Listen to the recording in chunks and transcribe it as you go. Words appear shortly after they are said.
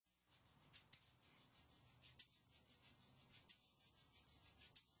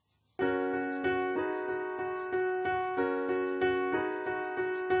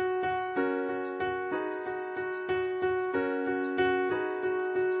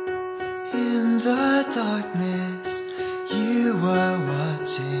the darkness, you were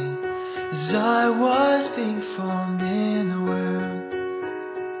watching as I was being formed in the womb.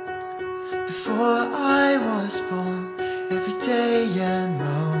 Before I was born, every day and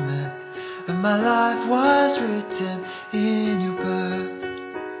moment of my life was written in your book.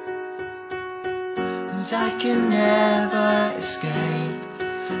 And I can never escape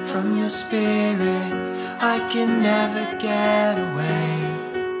from your spirit, I can never get away.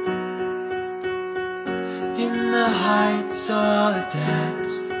 In the heights or the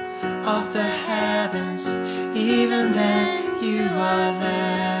depths of the heavens, even then you are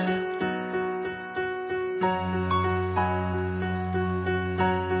there.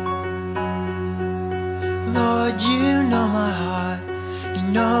 Lord, you know my heart, you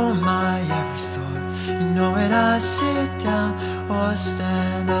know my every thought, you know when I sit down or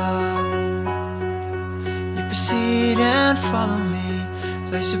stand up. You proceed and follow me,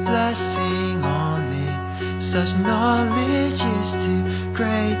 place your blessing on me. Such knowledge is too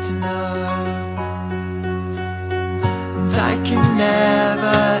great to know. And I can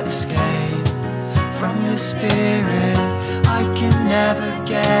never escape from your spirit, I can never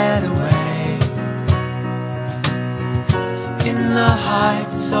get away. In the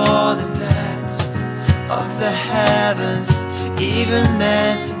heights or the depths of the heavens, even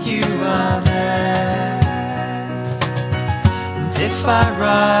then you are there. And if I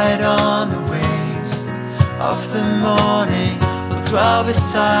ride on the waves of the morning, or dwell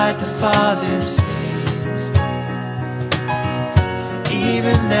beside the farthest seas,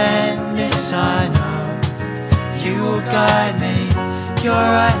 even then this I know, you will guide me, your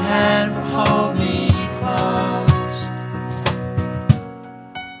right hand will hold me close.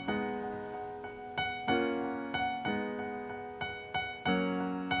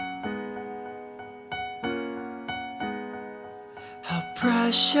 How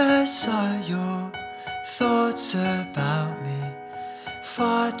precious are your thoughts about me,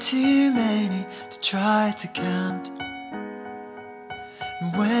 far too many to try to count.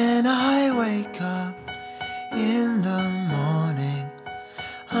 And when I wake up in the morning,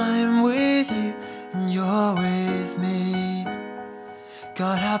 I'm with you and you're with me.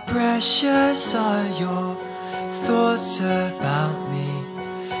 God, how precious are your thoughts about me,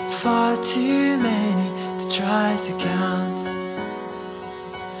 far too many to try to count.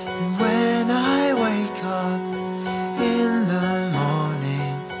 And when I wake up in the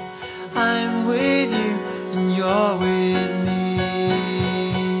morning, I'm with you and you're with me.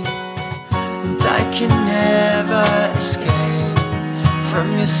 And I can never escape from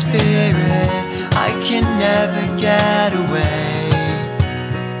your spirit, I can never get away.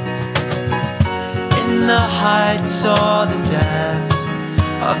 In the heights or the depths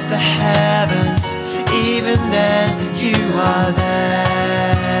of the heavens, even then you are there.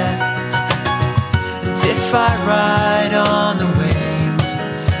 And if I ride on the wings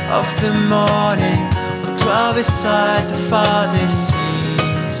of the morning, or dwell beside the farthest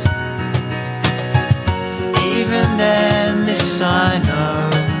seas, even then this I know,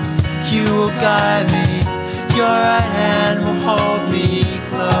 you will guide me, your right hand will hold me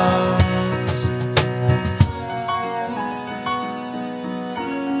close.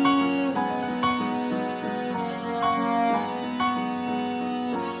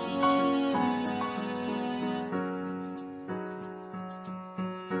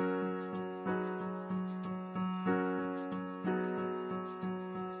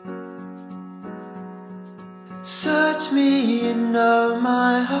 Search me and know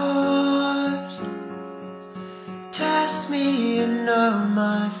my heart, test me and know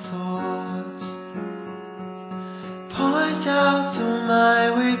my thoughts, point out all my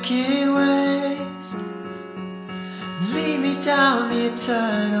wicked ways, and lead me down the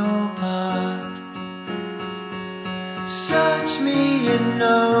eternal path. Search me and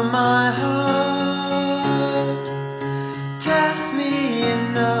know my heart, test me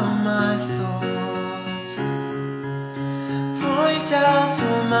and know my thoughts, point out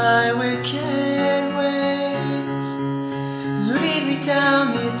all my wicked ways, lead me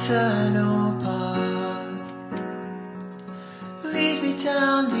down the eternal path, lead me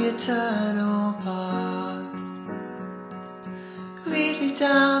down the eternal path, lead me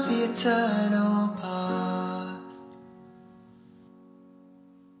down the eternal path.